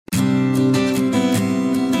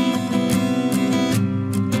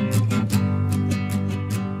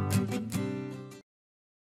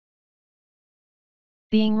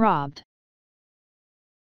Being robbed.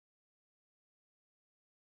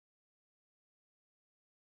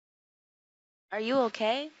 Are you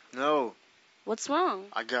okay? No, What's wrong?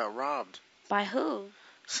 I got robbed. By who?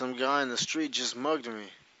 Some guy in the street just mugged me.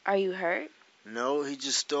 Are you hurt? No, he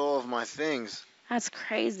just stole all of my things. That's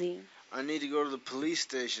crazy. I need to go to the police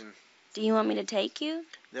station. Do you want me to take you?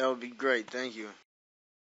 That would be great, thank you.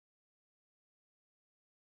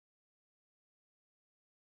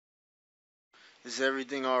 Is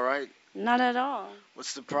everything alright? Not at all.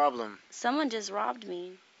 What's the problem? Someone just robbed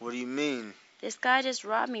me. What do you mean? This guy just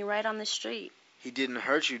robbed me right on the street. He didn't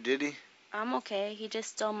hurt you, did he? I'm okay. He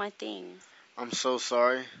just stole my things. I'm so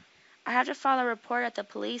sorry. I have to file a report at the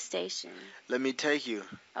police station. Let me take you.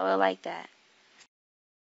 I would like that.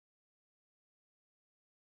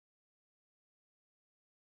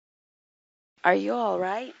 Are you all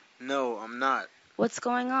right? No, I'm not. What's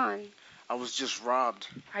going on? I was just robbed.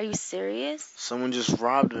 Are you serious? Someone just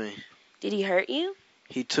robbed me. Did he hurt you?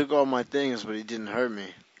 He took all my things, but he didn't hurt me.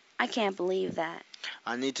 I can't believe that.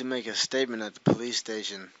 I need to make a statement at the police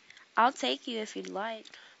station. I'll take you if you'd like.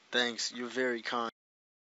 Thanks, you're very kind.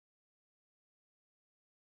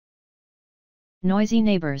 Noisy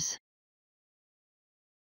neighbors.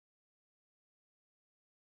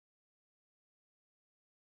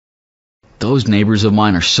 Those neighbors of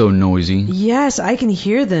mine are so noisy. Yes, I can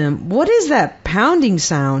hear them. What is that pounding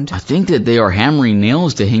sound? I think that they are hammering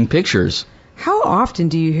nails to hang pictures. How often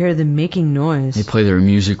do you hear them making noise? They play their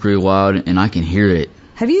music really loud and I can hear it.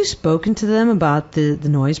 Have you spoken to them about the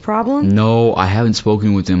noise problem? No, I haven't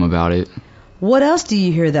spoken with them about it. What else do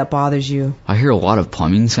you hear that bothers you? I hear a lot of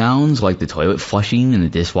plumbing sounds, like the toilet flushing and the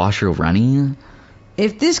dishwasher running.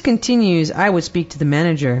 If this continues, I would speak to the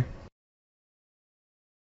manager.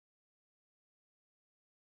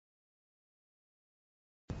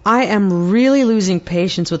 I am really losing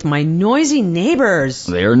patience with my noisy neighbors.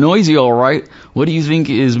 They are noisy, all right. What do you think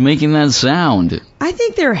is making that sound? I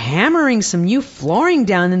think they're hammering some new flooring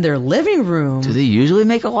down in their living room. Do they usually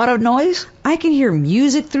make a lot of noise? I can hear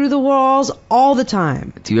music through the walls all the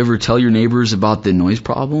time. Do you ever tell your neighbors about the noise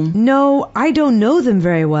problem? No, I don't know them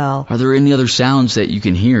very well. Are there any other sounds that you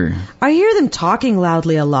can hear? I hear them talking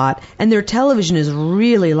loudly a lot, and their television is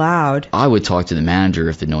really loud. I would talk to the manager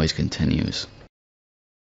if the noise continues.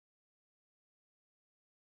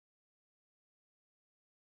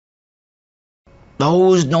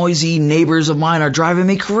 Those noisy neighbors of mine are driving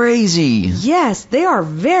me crazy. Yes, they are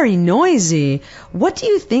very noisy. What do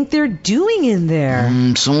you think they're doing in there?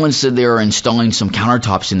 Someone said they are installing some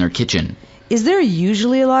countertops in their kitchen. Is there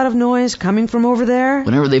usually a lot of noise coming from over there?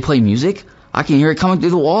 Whenever they play music, I can hear it coming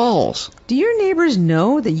through the walls. Do your neighbors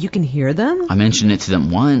know that you can hear them? I mentioned it to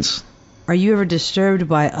them once. Are you ever disturbed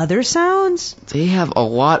by other sounds? They have a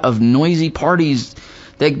lot of noisy parties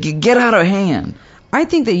that get out of hand. I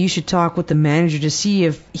think that you should talk with the manager to see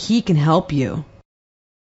if he can help you.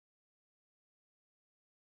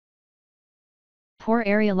 Poor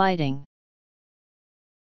area lighting.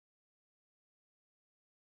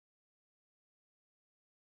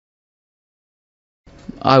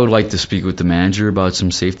 I would like to speak with the manager about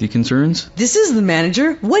some safety concerns. This is the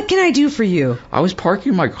manager. What can I do for you? I was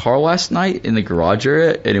parking my car last night in the garage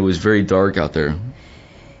area and it was very dark out there.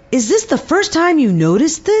 Is this the first time you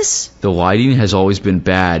noticed this? The lighting has always been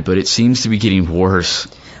bad, but it seems to be getting worse.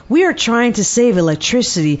 We are trying to save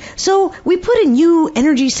electricity, so we put in new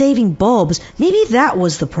energy-saving bulbs. Maybe that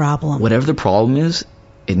was the problem. Whatever the problem is,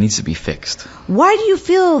 it needs to be fixed. Why do you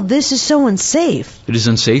feel this is so unsafe? It is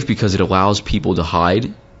unsafe because it allows people to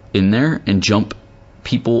hide in there and jump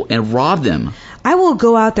people and rob them. I will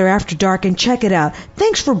go out there after dark and check it out.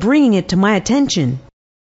 Thanks for bringing it to my attention.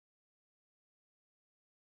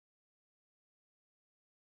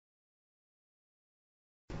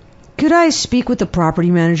 Could I speak with the property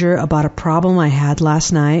manager about a problem I had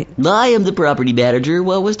last night? I am the property manager.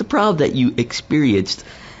 What was the problem that you experienced?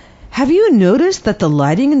 Have you noticed that the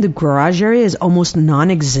lighting in the garage area is almost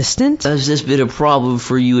non-existent? Has this been a problem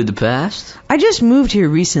for you in the past? I just moved here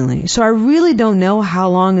recently, so I really don't know how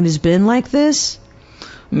long it has been like this.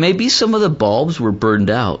 Maybe some of the bulbs were burned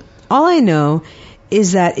out. All I know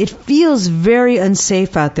is that it feels very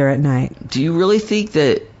unsafe out there at night. Do you really think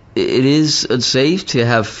that it is unsafe to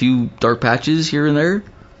have few dark patches here and there?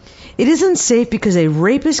 It is unsafe because a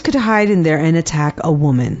rapist could hide in there and attack a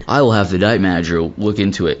woman. I will have the night manager look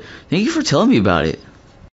into it. Thank you for telling me about it.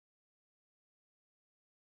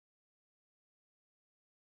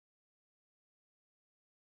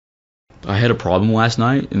 I had a problem last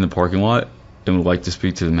night in the parking lot and would like to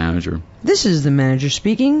speak to the manager. This is the manager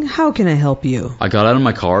speaking. How can I help you? I got out of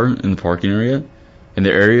my car in the parking area and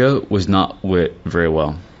the area was not lit very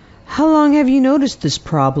well. How long have you noticed this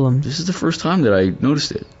problem? This is the first time that I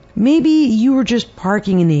noticed it. Maybe you were just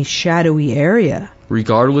parking in a shadowy area.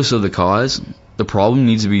 Regardless of the cause, the problem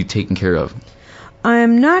needs to be taken care of.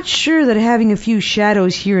 I'm not sure that having a few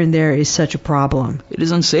shadows here and there is such a problem. It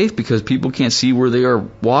is unsafe because people can't see where they are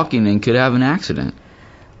walking and could have an accident.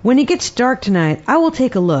 When it gets dark tonight, I will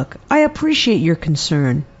take a look. I appreciate your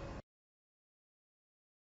concern.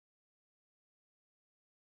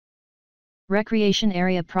 Recreation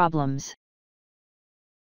area problems.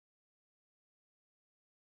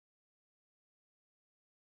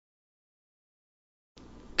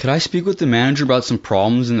 Could I speak with the manager about some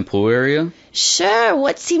problems in the pool area? Sure,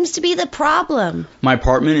 what seems to be the problem? My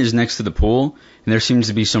apartment is next to the pool, and there seems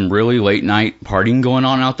to be some really late night partying going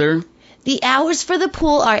on out there. The hours for the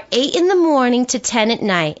pool are 8 in the morning to 10 at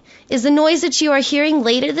night. Is the noise that you are hearing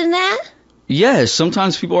later than that? Yes,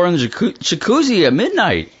 sometimes people are in the jacuzzi at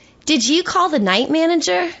midnight. Did you call the night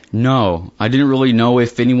manager? No, I didn't really know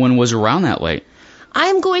if anyone was around that late.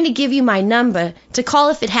 I'm going to give you my number to call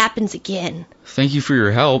if it happens again. Thank you for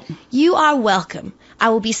your help. You are welcome. I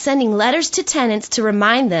will be sending letters to tenants to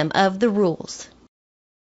remind them of the rules.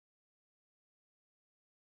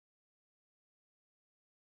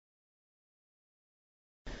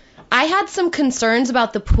 I had some concerns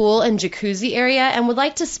about the pool and jacuzzi area and would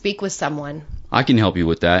like to speak with someone. I can help you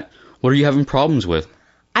with that. What are you having problems with?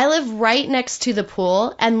 I live right next to the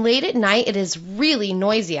pool, and late at night it is really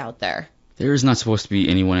noisy out there. There is not supposed to be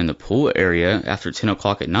anyone in the pool area after 10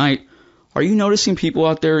 o'clock at night. Are you noticing people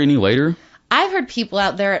out there any later? I've heard people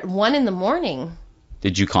out there at 1 in the morning.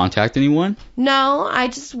 Did you contact anyone? No, I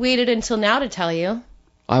just waited until now to tell you.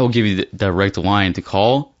 I will give you the direct line to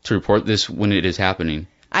call to report this when it is happening.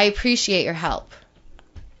 I appreciate your help.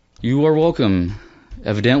 You are welcome.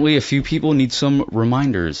 Evidently, a few people need some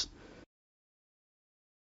reminders.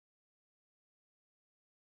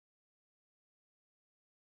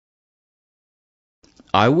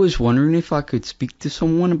 I was wondering if I could speak to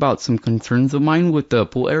someone about some concerns of mine with the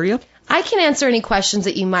pool area. I can answer any questions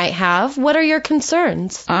that you might have. What are your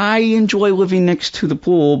concerns? I enjoy living next to the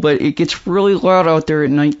pool, but it gets really loud out there at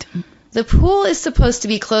night. The pool is supposed to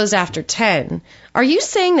be closed after 10. Are you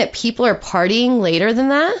saying that people are partying later than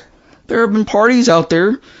that? There have been parties out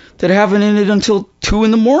there that haven't ended until 2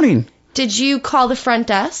 in the morning. Did you call the front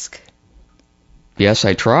desk? Yes,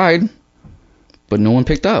 I tried, but no one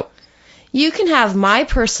picked up. You can have my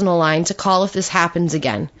personal line to call if this happens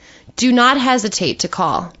again. Do not hesitate to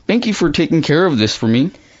call. Thank you for taking care of this for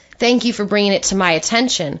me. Thank you for bringing it to my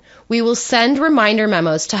attention. We will send reminder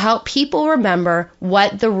memos to help people remember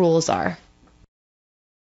what the rules are.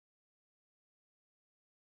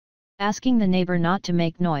 Asking the neighbor not to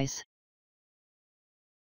make noise.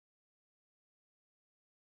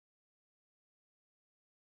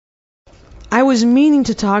 I was meaning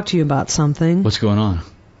to talk to you about something. What's going on?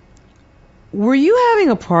 Were you having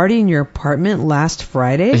a party in your apartment last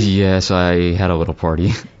Friday? Yes, I had a little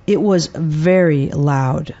party. It was very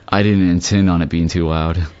loud. I didn't intend on it being too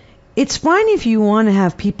loud. It's fine if you want to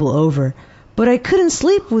have people over, but I couldn't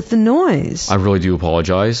sleep with the noise. I really do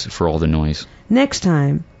apologize for all the noise. Next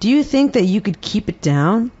time, do you think that you could keep it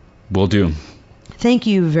down? Will do. Thank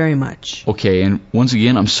you very much. Okay, and once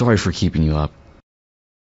again, I'm sorry for keeping you up.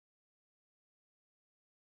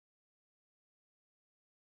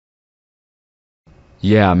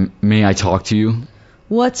 Yeah, may I talk to you?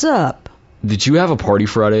 What's up? Did you have a party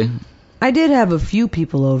Friday? I did have a few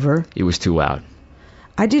people over. It was too loud.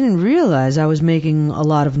 I didn't realize I was making a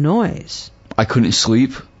lot of noise. I couldn't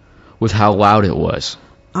sleep with how loud it was.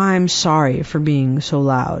 I'm sorry for being so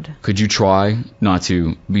loud. Could you try not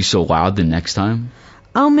to be so loud the next time?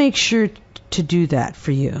 I'll make sure to do that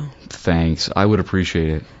for you. Thanks, I would appreciate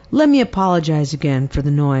it. Let me apologize again for the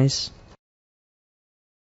noise.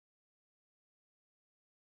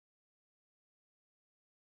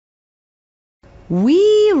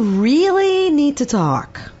 We really need to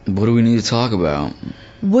talk. What do we need to talk about?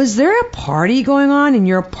 Was there a party going on in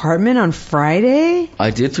your apartment on Friday? I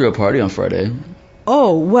did throw a party on Friday.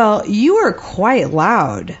 Oh, well, you were quite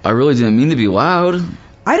loud. I really didn't mean to be loud.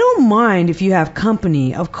 I don't mind if you have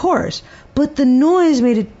company, of course, but the noise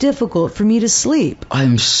made it difficult for me to sleep.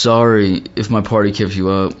 I'm sorry if my party kept you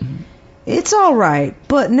up. It's all right,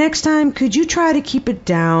 but next time, could you try to keep it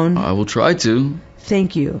down? I will try to.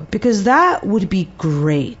 Thank you, because that would be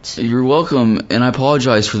great. You're welcome, and I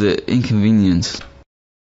apologize for the inconvenience.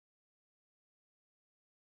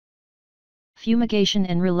 Fumigation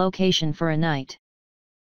and relocation for a night.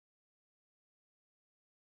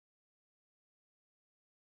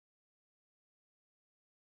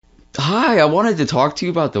 Hi, I wanted to talk to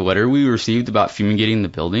you about the letter we received about fumigating the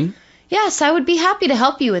building. Yes, I would be happy to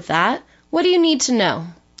help you with that. What do you need to know?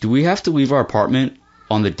 Do we have to leave our apartment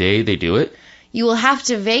on the day they do it? You will have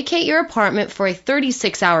to vacate your apartment for a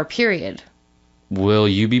 36-hour period. Will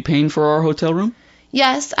you be paying for our hotel room?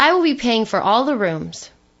 Yes, I will be paying for all the rooms.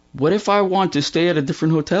 What if I want to stay at a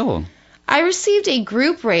different hotel? I received a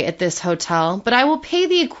group rate at this hotel, but I will pay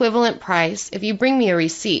the equivalent price if you bring me a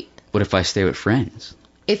receipt. What if I stay with friends?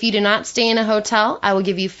 If you do not stay in a hotel, I will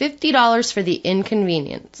give you $50 for the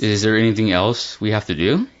inconvenience. Is there anything else we have to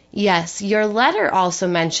do? Yes, your letter also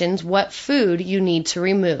mentions what food you need to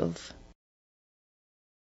remove.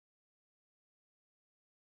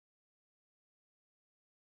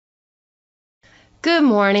 Good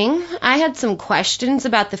morning. I had some questions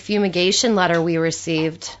about the fumigation letter we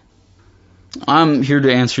received. I'm here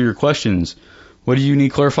to answer your questions. What do you need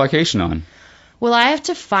clarification on? Will I have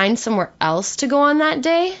to find somewhere else to go on that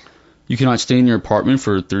day? You cannot stay in your apartment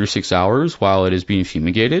for 36 hours while it is being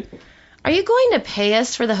fumigated. Are you going to pay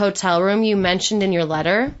us for the hotel room you mentioned in your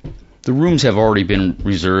letter? The rooms have already been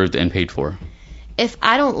reserved and paid for. If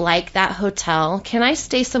I don't like that hotel, can I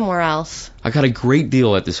stay somewhere else? I got a great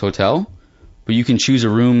deal at this hotel, but you can choose a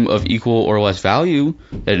room of equal or less value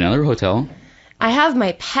at another hotel. I have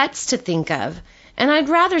my pets to think of, and I'd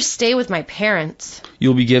rather stay with my parents.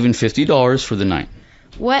 You'll be given $50 for the night.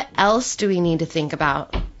 What else do we need to think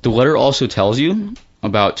about? The letter also tells you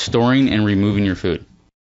about storing and removing your food.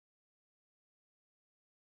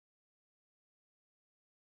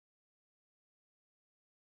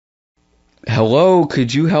 Hello,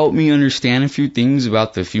 could you help me understand a few things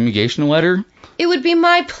about the fumigation letter? It would be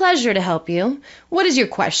my pleasure to help you. What is your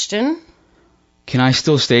question? Can I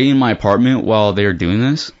still stay in my apartment while they're doing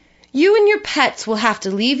this? You and your pets will have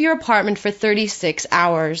to leave your apartment for 36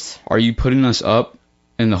 hours. Are you putting us up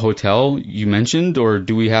in the hotel you mentioned, or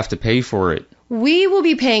do we have to pay for it? We will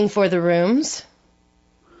be paying for the rooms.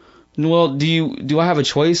 Well, do I have a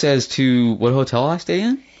choice as to what hotel I stay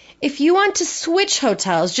in? If you want to switch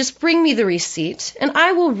hotels, just bring me the receipt, and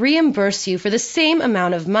I will reimburse you for the same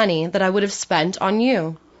amount of money that I would have spent on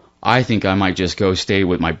you. I think I might just go stay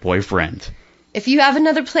with my boyfriend. If you have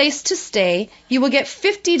another place to stay, you will get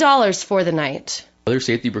 $50 for the night. What other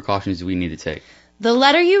safety precautions do we need to take? The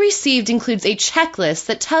letter you received includes a checklist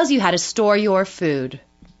that tells you how to store your food.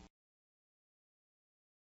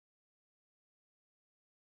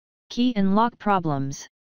 Key and lock problems.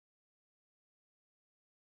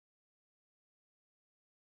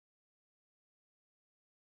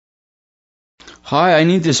 Hi, I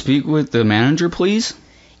need to speak with the manager, please.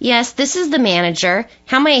 Yes, this is the manager.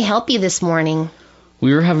 How may I help you this morning?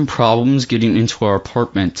 We are having problems getting into our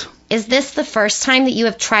apartment. Is this the first time that you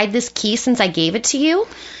have tried this key since I gave it to you?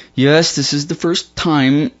 Yes, this is the first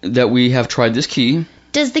time that we have tried this key.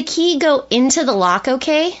 Does the key go into the lock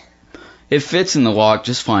okay? It fits in the lock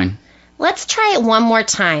just fine. Let's try it one more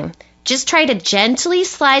time. Just try to gently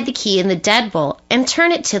slide the key in the deadbolt and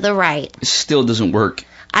turn it to the right. It still doesn't work.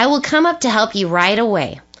 I will come up to help you right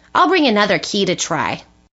away. I'll bring another key to try.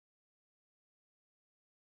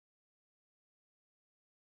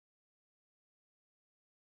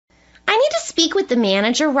 I need to speak with the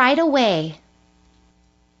manager right away.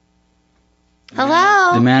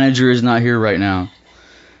 Hello? The manager is not here right now.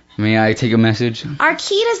 May I take a message? Our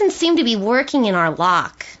key doesn't seem to be working in our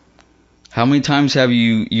lock. How many times have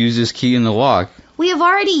you used this key in the lock? We have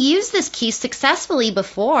already used this key successfully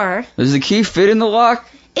before. Does the key fit in the lock?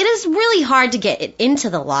 It is really hard to get it into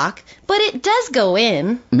the lock, but it does go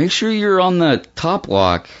in. Make sure you're on the top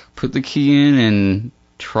lock. Put the key in and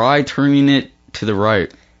try turning it to the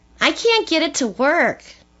right. I can't get it to work.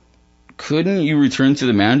 Couldn't you return to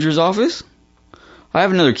the manager's office? I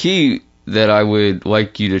have another key that I would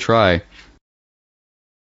like you to try.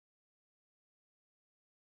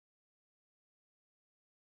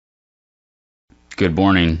 Good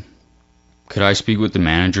morning. Could I speak with the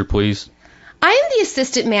manager, please? I am the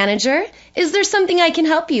assistant manager. Is there something I can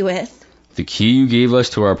help you with? The key you gave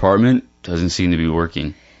us to our apartment doesn't seem to be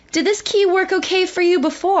working. Did this key work okay for you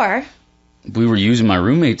before? We were using my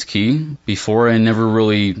roommate's key before and never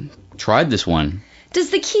really tried this one. Does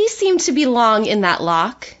the key seem to belong in that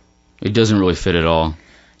lock? It doesn't really fit at all.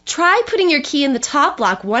 Try putting your key in the top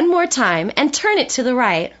lock one more time and turn it to the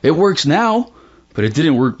right. It works now, but it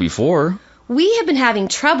didn't work before. We have been having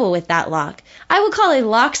trouble with that lock. I will call a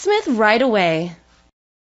locksmith right away.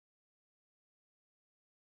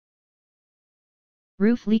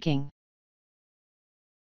 Roof leaking.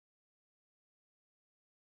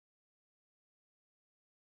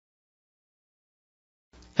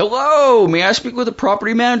 Hello, may I speak with the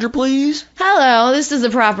property manager, please? Hello, this is the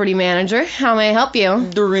property manager. How may I help you?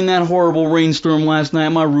 During that horrible rainstorm last night,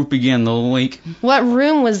 my roof began to leak. What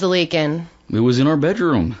room was the leak in? It was in our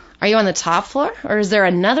bedroom. Are you on the top floor, or is there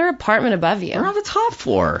another apartment above you? We're on the top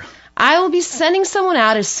floor. I will be sending someone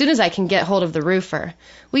out as soon as I can get hold of the roofer.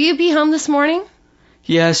 Will you be home this morning?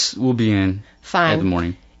 Yes, we'll be in. Fine. In the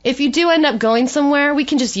morning. If you do end up going somewhere, we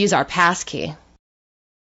can just use our pass key.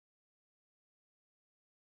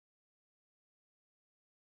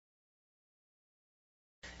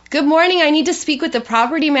 Good morning. I need to speak with the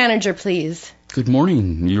property manager, please. Good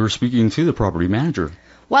morning. You're speaking to the property manager.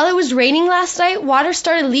 While it was raining last night, water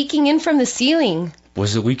started leaking in from the ceiling.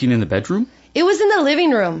 Was it leaking in the bedroom? It was in the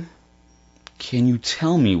living room. Can you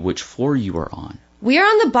tell me which floor you are on? We are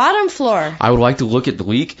on the bottom floor. I would like to look at the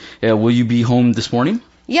leak. Will you be home this morning?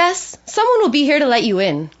 Yes, someone will be here to let you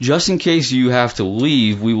in. Just in case you have to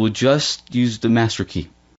leave, we will just use the master key.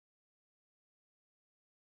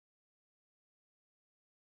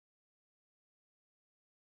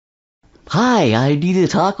 Hi, I need to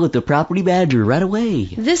talk with the property manager right away.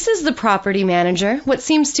 This is the property manager. What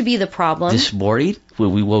seems to be the problem? This morning,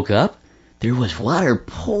 when we woke up, there was water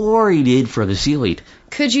pouring in from the ceiling.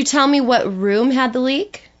 Could you tell me what room had the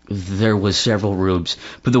leak? There was several rooms,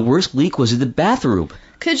 but the worst leak was in the bathroom.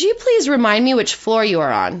 Could you please remind me which floor you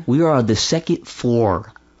are on? We are on the second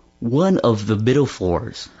floor, one of the middle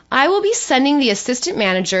floors. I will be sending the assistant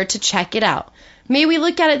manager to check it out. May we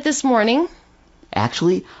look at it this morning?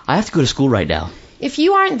 Actually, I have to go to school right now. If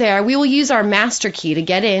you aren't there, we will use our master key to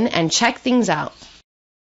get in and check things out.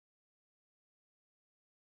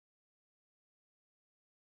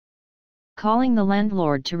 Calling the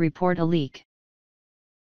landlord to report a leak.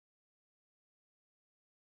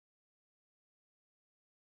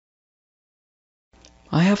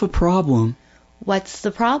 I have a problem. What's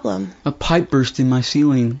the problem? A pipe burst in my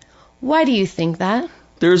ceiling. Why do you think that?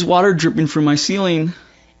 There's water dripping from my ceiling.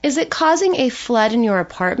 Is it causing a flood in your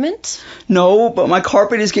apartment? No, but my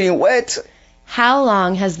carpet is getting wet. How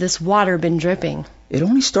long has this water been dripping? It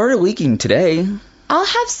only started leaking today. I'll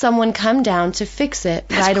have someone come down to fix it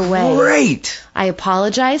right away. Great! I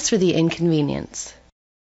apologize for the inconvenience.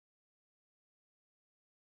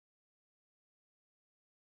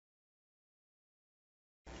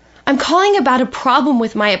 I'm calling about a problem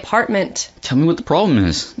with my apartment. Tell me what the problem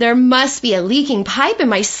is. There must be a leaking pipe in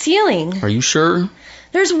my ceiling. Are you sure?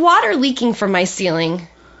 There's water leaking from my ceiling.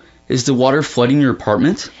 Is the water flooding your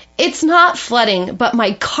apartment? It's not flooding, but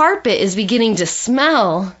my carpet is beginning to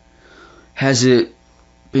smell. Has it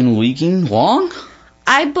been leaking long?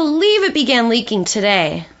 I believe it began leaking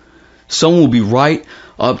today. Someone will be right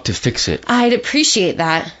up to fix it. I'd appreciate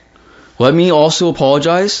that. Let me also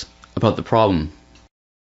apologize about the problem.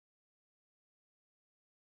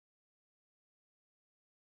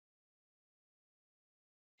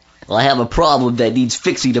 I have a problem that needs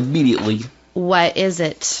fixing immediately. What is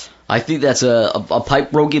it? I think that's a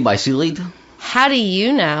pipe broke in my ceiling. How do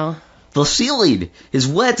you know? The ceiling is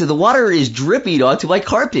wet and the water is dripping onto my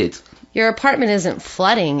carpet. Your apartment isn't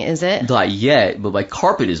flooding, is it? Not yet, but my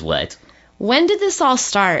carpet is wet. When did this all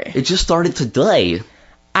start? It just started today.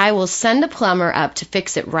 I will send a plumber up to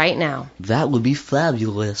fix it right now. That would be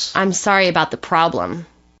fabulous. I'm sorry about the problem.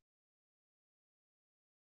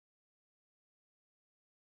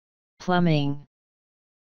 Plumbing.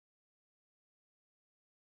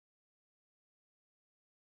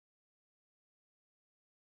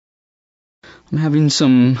 I'm having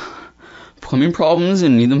some plumbing problems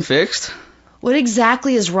and need them fixed. What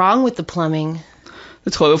exactly is wrong with the plumbing? The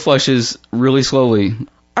toilet flushes really slowly.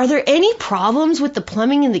 Are there any problems with the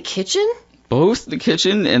plumbing in the kitchen? Both the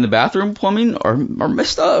kitchen and the bathroom plumbing are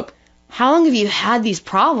messed up. How long have you had these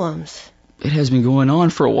problems? It has been going on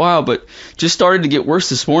for a while, but just started to get worse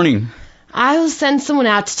this morning. I will send someone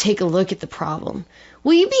out to take a look at the problem.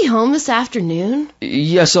 Will you be home this afternoon?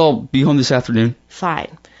 Yes, I'll be home this afternoon.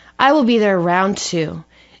 Fine. I will be there around 2.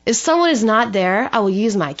 If someone is not there, I will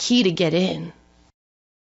use my key to get in.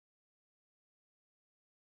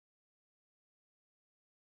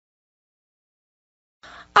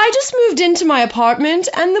 I just moved into my apartment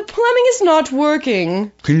and the plumbing is not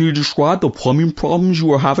working. Can you describe the plumbing problems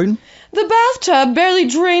you are having? The bathtub barely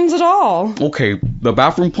drains at all. Okay, the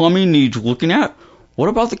bathroom plumbing needs looking at. What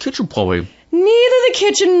about the kitchen plumbing? Neither the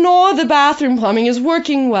kitchen nor the bathroom plumbing is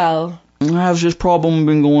working well. Has this problem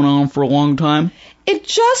been going on for a long time? It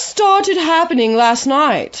just started happening last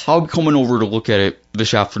night. I'll be coming over to look at it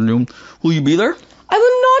this afternoon. Will you be there? I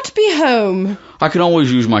will not be home. I can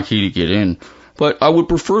always use my key to get in, but I would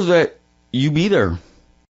prefer that you be there.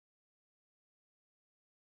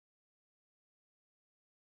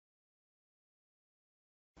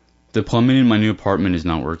 The plumbing in my new apartment is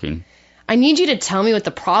not working. I need you to tell me what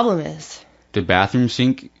the problem is. The bathroom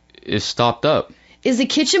sink is stopped up. Is the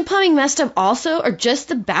kitchen plumbing messed up also, or just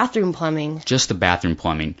the bathroom plumbing? Just the bathroom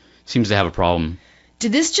plumbing. Seems to have a problem.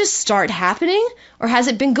 Did this just start happening, or has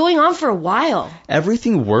it been going on for a while?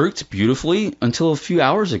 Everything worked beautifully until a few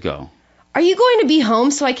hours ago. Are you going to be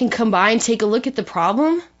home so I can come by and take a look at the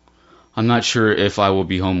problem? I'm not sure if I will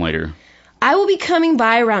be home later. I will be coming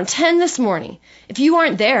by around 10 this morning. If you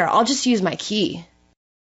aren't there, I'll just use my key.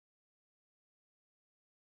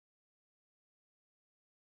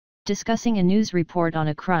 Discussing a news report on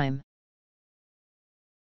a crime.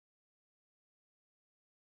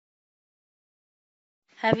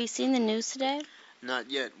 Have you seen the news today? Not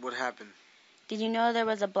yet. What happened? Did you know there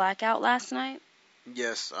was a blackout last night?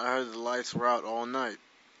 Yes, I heard the lights were out all night.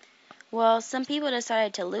 Well, some people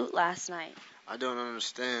decided to loot last night. I don't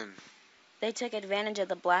understand. They took advantage of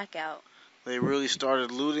the blackout. They really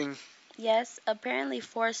started looting? Yes, apparently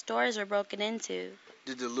 4 stores were broken into.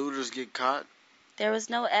 Did the looters get caught? There was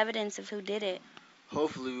no evidence of who did it.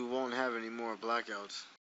 Hopefully we won't have any more blackouts.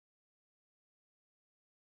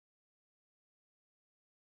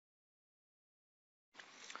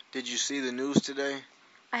 Did you see the news today?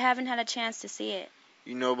 I haven't had a chance to see it.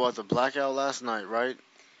 You know about the blackout last night, right?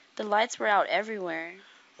 The lights were out everywhere.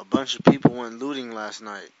 A bunch of people went looting last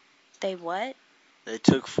night. They what? They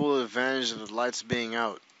took full advantage of the lights being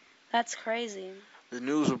out. That's crazy. The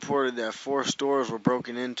news reported that 4 stores were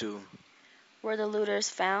broken into. Were the looters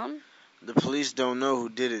found? The police don't know who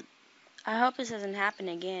did it. I hope this doesn't happen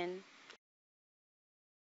again.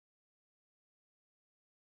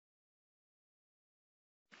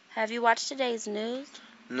 Have you watched today's news?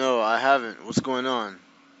 No, I haven't. What's going on?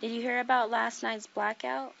 Did you hear about last night's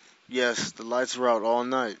blackout? Yes, the lights were out all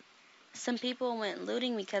night. Some people went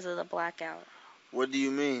looting because of the blackout. What do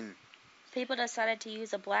you mean? People decided to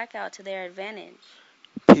use the blackout to their advantage.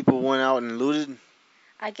 People went out and looted?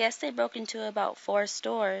 I guess they broke into about 4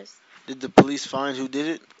 stores. Did the police find who did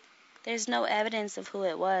it? There's no evidence of who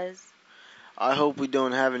it was. I hope we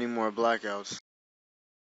don't have any more blackouts.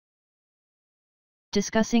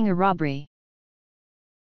 Discussing a robbery.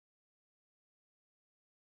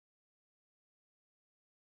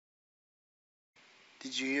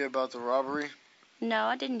 Did you hear about the robbery? No,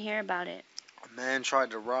 I didn't hear about it. A man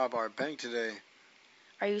tried to rob our bank today.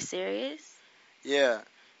 Are you serious? Yeah,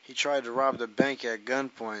 he tried to rob the bank at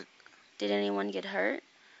gunpoint. Did anyone get hurt?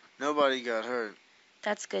 Nobody got hurt.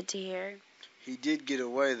 That's good to hear. He did get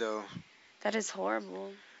away, though. That is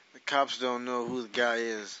horrible. The cops don't know who the guy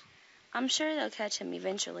is. I'm sure they'll catch him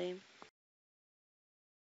eventually.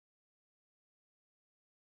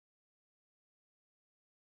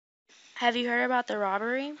 Have you heard about the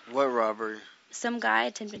robbery? What robbery? Some guy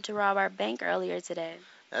attempted to rob our bank earlier today.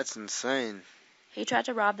 That's insane. He tried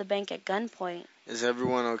to rob the bank at gunpoint. Is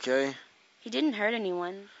everyone okay? He didn't hurt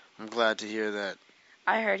anyone. I'm glad to hear that.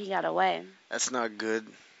 I heard he got away. That's not good.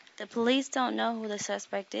 The police don't know who the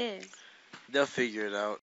suspect is. They'll figure it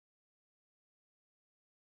out.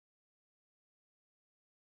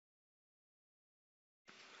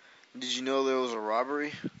 Did you know there was a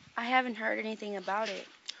robbery? I haven't heard anything about it.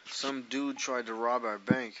 Some dude tried to rob our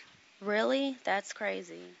bank. Really? That's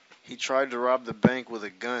crazy. He tried to rob the bank with a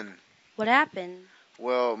gun. What happened?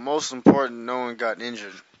 Well, most important, no one got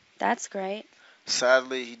injured. That's great.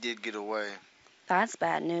 Sadly, he did get away. That's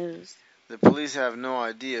bad news. The police have no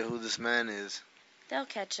idea who this man is. They'll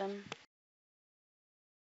catch him.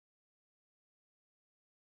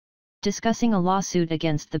 Discussing a lawsuit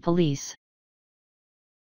against the police.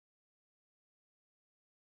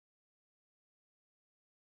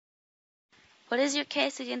 What is your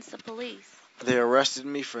case against the police? They arrested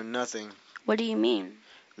me for nothing. What do you mean?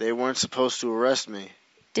 They weren't supposed to arrest me.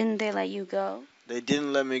 Didn't they let you go? They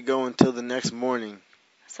didn't let me go until the next morning.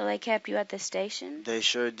 So they kept you at the station? They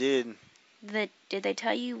sure did. Did they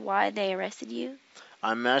tell you why they arrested you?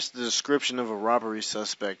 I matched the description of a robbery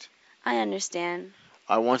suspect. I understand.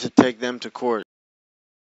 I want to take them to court.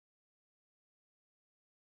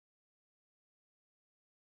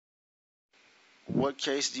 What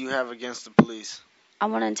case do you have against the police? I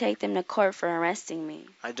want to take them to court for arresting me.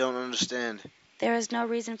 I don't understand. There is no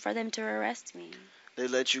reason for them to arrest me. They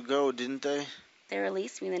let you go, didn't they? They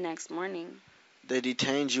released me the next morning. They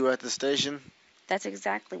detained you at the station? That's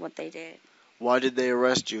exactly what they did. Why did they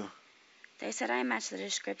arrest you? They said I matched the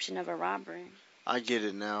description of a robber. I get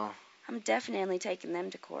it now. I'm definitely taking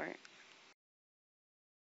them to court.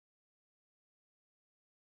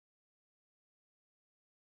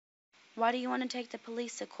 Why do you want to take the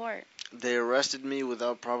police to court? They arrested me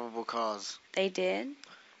without probable cause. They did?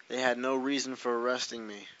 They had no reason for arresting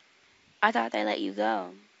me. I thought they let you go.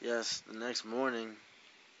 Yes, the next morning.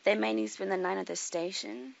 They made you spend the night at the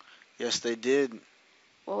station? Yes, they did.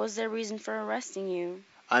 What was their reason for arresting you?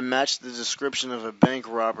 I matched the description of a bank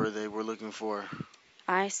robber they were looking for.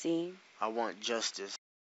 I see. I want justice.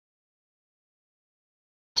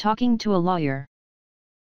 Talking to a lawyer.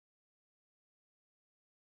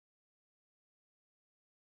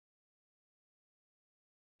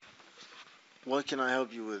 What can I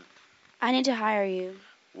help you with? I need to hire you.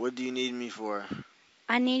 What do you need me for?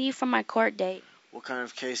 I need you for my court date. What kind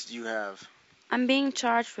of case do you have? I'm being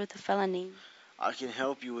charged with a felony. I can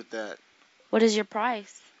help you with that. What is your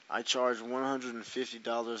price? I charge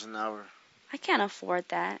 $150 an hour. I can't afford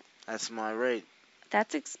that. That's my rate.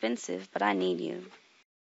 That's expensive, but I need you.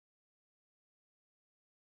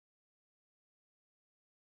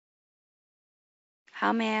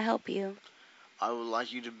 How may I help you? I would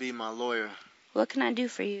like you to be my lawyer. What can I do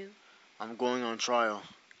for you? I'm going on trial.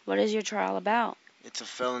 What is your trial about? It's a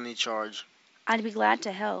felony charge. I'd be glad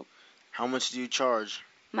to help. How much do you charge?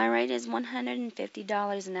 My rate is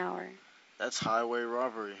 $150 an hour. That's highway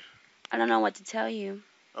robbery. I don't know what to tell you.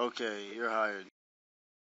 Okay, you're hired.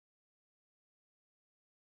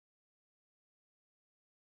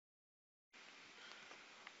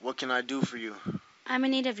 What can I do for you? I'm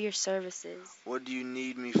in need of your services. What do you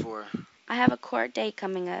need me for? I have a court date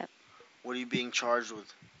coming up. What are you being charged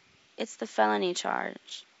with? It's the felony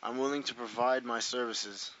charge. I'm willing to provide my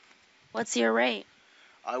services. What's your rate?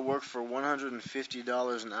 I work for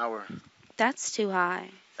 $150 an hour. That's too high.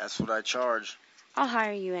 That's what I charge. I'll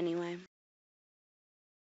hire you anyway.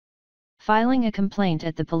 Filing a complaint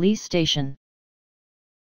at the police station.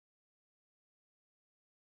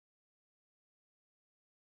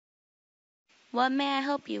 What may I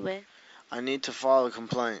help you with? I need to file a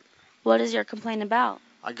complaint. What is your complaint about?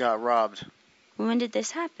 I got robbed. When did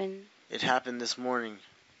this happen? It happened this morning.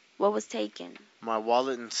 What was taken? My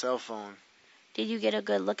wallet and cell phone. Did you get a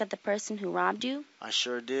good look at the person who robbed you? I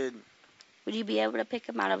sure did. Would you be able to pick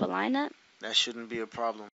him out of a lineup? That shouldn't be a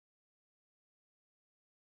problem.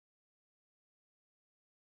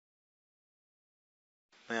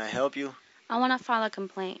 May I help you? I want to file a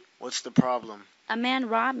complaint. What's the problem? A man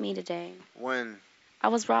robbed me today. When? I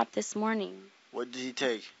was robbed this morning. What did he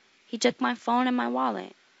take? He took my phone and my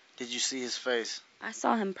wallet. Did you see his face? I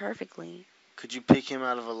saw him perfectly. Could you pick him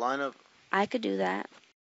out of a lineup? I could do that.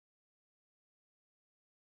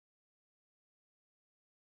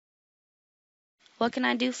 What can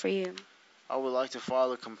I do for you? I would like to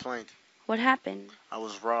file a complaint. What happened? I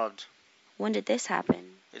was robbed. When did this happen?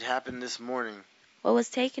 It happened this morning. What was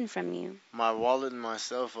taken from you? My wallet and my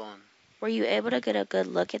cell phone. Were you able to get a good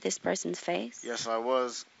look at this person's face? Yes, I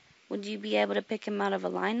was. Would you be able to pick him out of a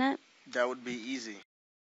lineup? That would be easy.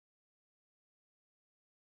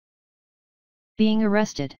 Being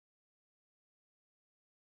arrested.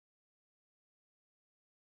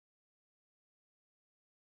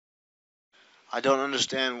 I don't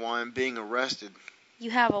understand why I'm being arrested.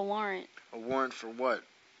 You have a warrant. A warrant for what?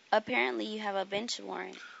 Apparently you have a bench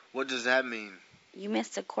warrant. What does that mean? You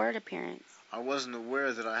missed a court appearance. I wasn't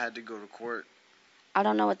aware that I had to go to court. I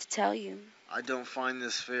don't know what to tell you. I don't find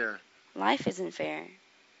this fair. Life isn't fair.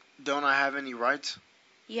 Don't I have any rights?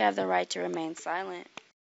 You have the right to remain silent.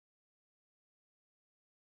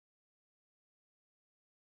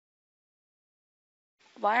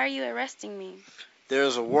 Why are you arresting me? There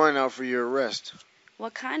is a warrant out for your arrest.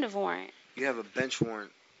 What kind of warrant? You have a bench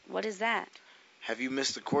warrant. What is that? Have you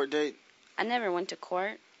missed the court date? I never went to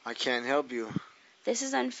court. I can't help you. This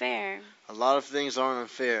is unfair. A lot of things aren't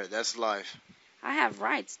unfair. That's life. I have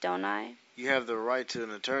rights, don't I? You have the right to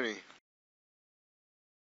an attorney.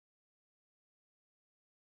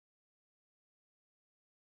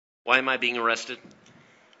 Why am I being arrested?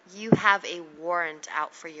 You have a warrant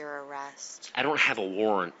out for your arrest. I don't have a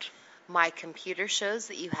warrant. My computer shows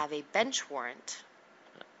that you have a bench warrant.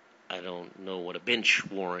 I don't know what a bench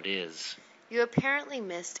warrant is. You apparently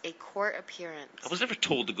missed a court appearance. I was never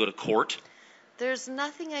told to go to court. There's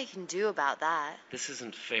nothing I can do about that. This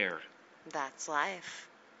isn't fair. That's life.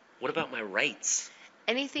 What about my rights?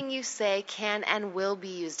 Anything you say can and will be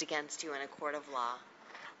used against you in a court of law.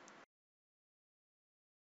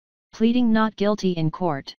 Pleading not guilty in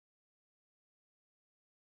court.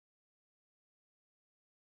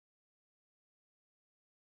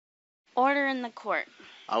 Order in the court.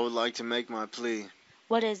 I would like to make my plea.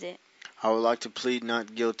 What is it? I would like to plead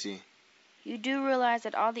not guilty. You do realize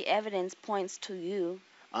that all the evidence points to you.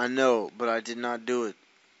 I know, but I did not do it.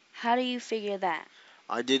 How do you figure that?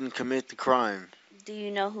 I didn't commit the crime. Do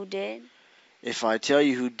you know who did? If I tell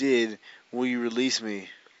you who did, will you release me?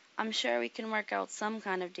 I'm sure we can work out some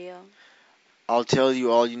kind of deal. I'll tell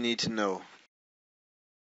you all you need to know.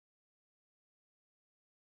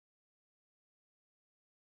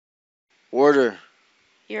 Order.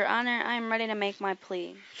 Your Honor, I am ready to make my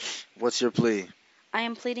plea. What's your plea? I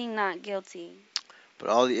am pleading not guilty. But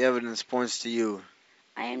all the evidence points to you.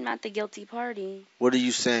 I am not the guilty party. What are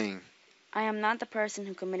you saying? I am not the person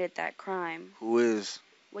who committed that crime. Who is?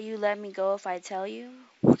 Will you let me go if I tell you?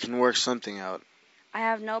 We can work something out. I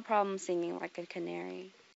have no problem singing like a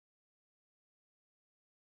canary.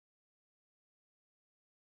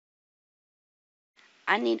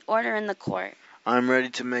 I need order in the court. I'm ready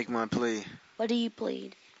to make my plea. What do you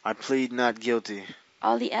plead? I plead not guilty.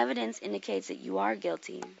 All the evidence indicates that you are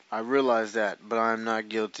guilty. I realize that, but I am not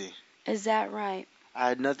guilty. Is that right? I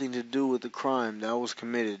had nothing to do with the crime that was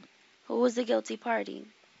committed. Who was the guilty party?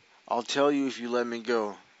 I'll tell you if you let me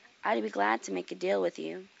go. I'd be glad to make a deal with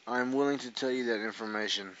you. I am willing to tell you that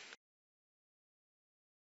information.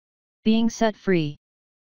 Being set free.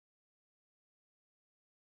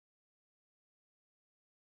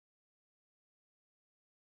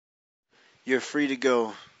 You're free to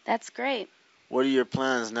go. That's great. What are your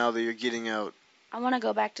plans now that you're getting out? I want to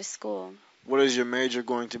go back to school. What is your major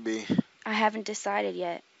going to be? I haven't decided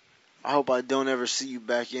yet. I hope I don't ever see you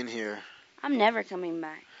back in here. I'm never coming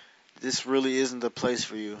back. This really isn't the place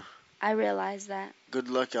for you. I realize that. Good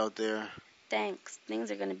luck out there. Thanks. Things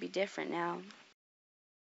are going to be different now.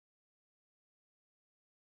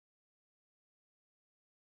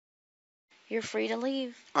 You're free to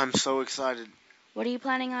leave. I'm so excited. What are you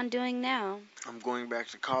planning on doing now? I'm going back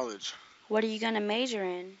to college. What are you going to major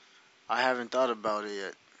in? I haven't thought about it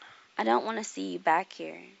yet. I don't want to see you back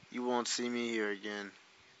here. You won't see me here again.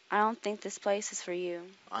 I don't think this place is for you.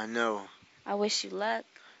 I know. I wish you luck.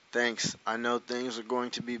 Thanks. I know things are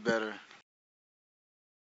going to be better.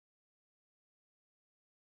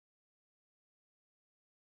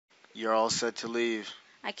 You're all set to leave.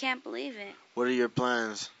 I can't believe it. What are your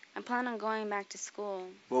plans? I plan on going back to school.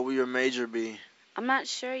 What will your major be? I'm not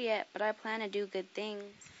sure yet, but I plan to do good things.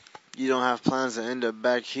 You don't have plans to end up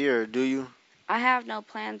back here, do you? I have no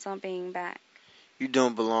plans on being back. You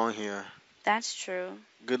don't belong here. That's true.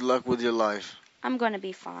 Good luck with your life. I'm going to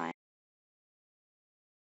be fine.